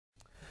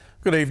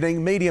Good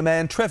evening. Media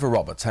man Trevor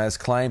has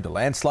claimed a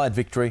landslide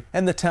victory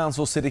in the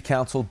Townsville City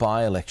Council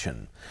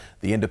by-election.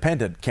 The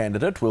independent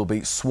candidate will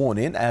be sworn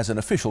in as an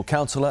official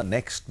councillor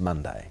next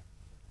Monday.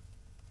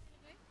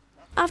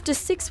 After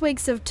 6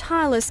 weeks of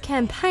tireless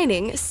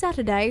campaigning,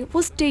 Saturday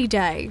was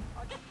D-Day.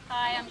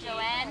 Hi, I'm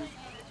Joanne.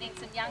 Need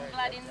some young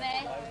blood in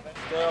there.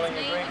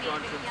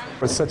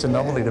 It's such a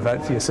novelty to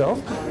vote for yourself.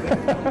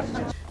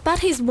 But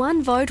his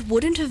one vote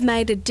wouldn't have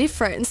made a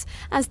difference.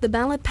 As the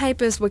ballot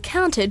papers were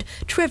counted,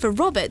 Trevor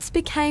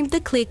became the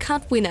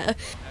clear-cut winner.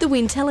 The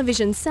Win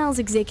television sales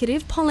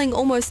executive polling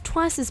almost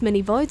twice as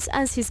many votes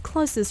as his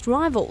closest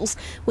rivals,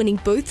 winning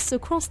booths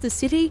across the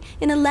city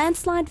in a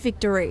landslide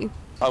victory.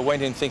 I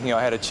went in thinking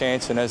I had a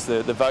chance, and as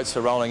the votes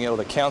were rolling in, or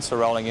the counts were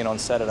rolling in on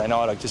Saturday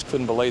night, I just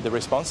couldn't believe the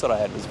response that I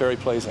had. It was very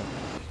pleasing.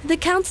 The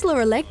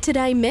councillor-elect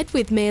today met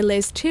with Mayor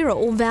Les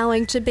Tyrrell,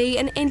 vowing to be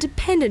an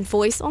independent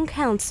voice on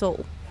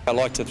council. I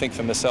like to think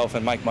for myself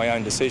and make my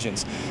own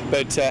decisions.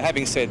 But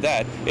having said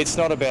that, it's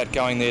not about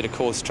going there to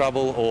cause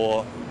trouble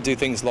or do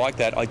things like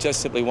that. I just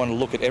simply want to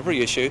look at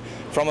every issue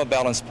from a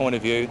balanced point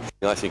of view.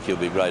 I think he'll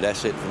be a great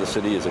asset for the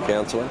city as a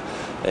councillor,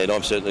 and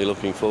I'm certainly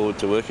looking forward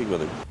to working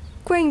with him.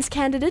 Greens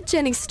candidate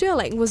Jenny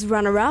Sterling was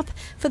runner-up.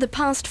 For the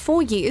past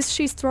 4 years,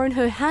 she's thrown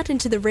her hat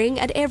into the ring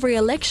at every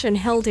election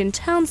held in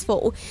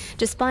Townsville.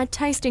 Despite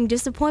tasting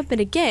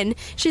disappointment again,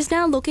 she's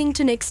now looking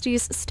to next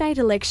year's state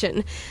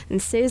election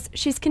and says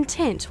she's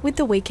content with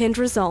the weekend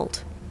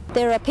result.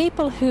 There are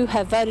people who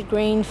have voted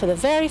Green for the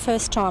very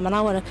first time, and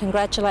I want to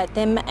congratulate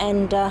them,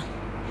 and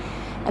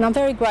I'm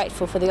very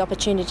grateful for the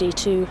opportunity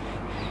to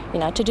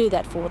do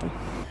that for them.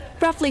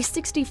 Roughly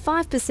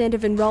 65%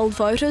 of enrolled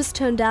voters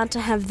turned out to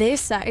have their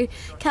say.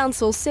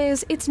 Council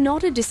says it's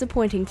not a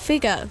disappointing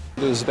figure.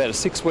 There was about a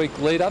 6-week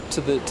lead up to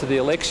the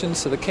election,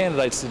 so the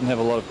candidates didn't have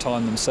a lot of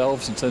time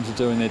themselves in terms of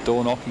doing their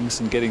door knockings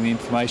and getting the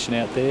information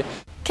out there.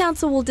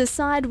 Council will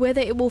decide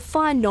whether it will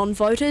fine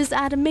non-voters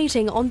at a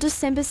meeting on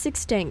December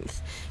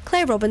 16th.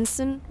 Claire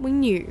Robinson,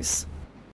 Win News.